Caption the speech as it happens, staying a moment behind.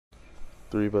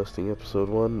Theory Busting Episode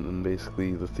 1, and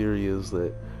basically the theory is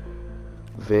that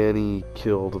Vanny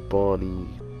killed Bonnie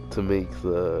to make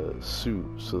the suit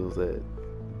so that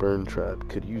Burntrap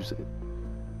could use it.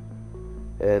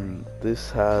 And this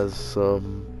has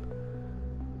some...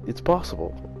 it's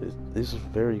possible. It is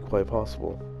very quite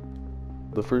possible.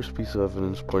 The first piece of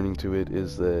evidence pointing to it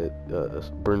is that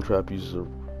Burntrap uses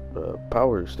a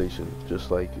power station, just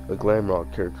like a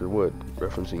Glamrock character would,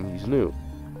 referencing he's new.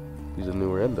 He's a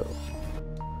newer Endo.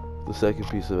 The second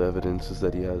piece of evidence is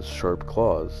that he has sharp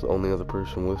claws. The only other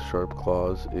person with sharp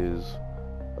claws is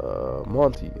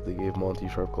Monty. They gave Monty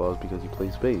sharp claws because he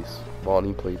plays bass.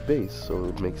 Bonnie played bass, so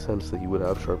it makes sense that he would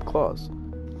have sharp claws.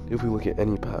 If we look at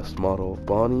any past model of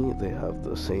Bonnie, they have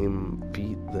the same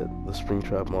feet that the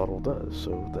Springtrap model does,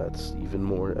 so that's even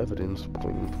more evidence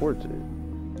pointing towards it.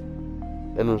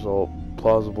 End result,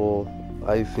 plausible.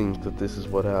 I think that this is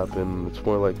what happened. It's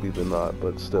more likely than not,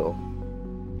 but still,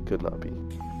 could not be.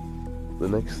 The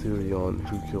next theory on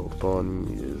who killed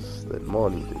Bonnie is that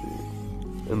Monty did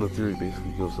it. And the theory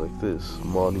basically goes like this.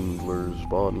 Monty lures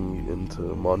Bonnie into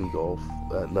Monty Golf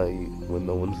at night when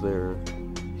no one's there.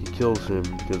 He kills him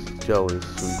because he's jealous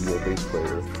so he can get a bass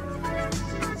player.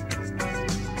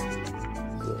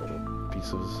 The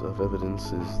piece of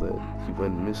evidence is that he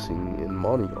went missing in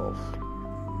Monty Golf.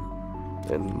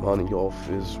 And Monty Golf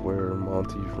is where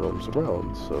Monty roams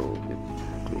around, so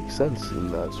it makes sense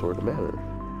in that sort of manner.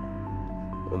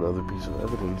 Another piece of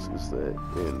evidence is that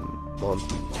in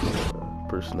Monty's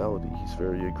personality, he's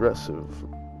very aggressive.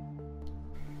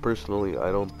 Personally,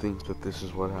 I don't think that this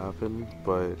is what happened,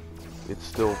 but it's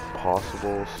still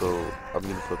possible, so I'm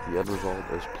going to put the end result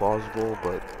as plausible,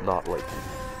 but not likely.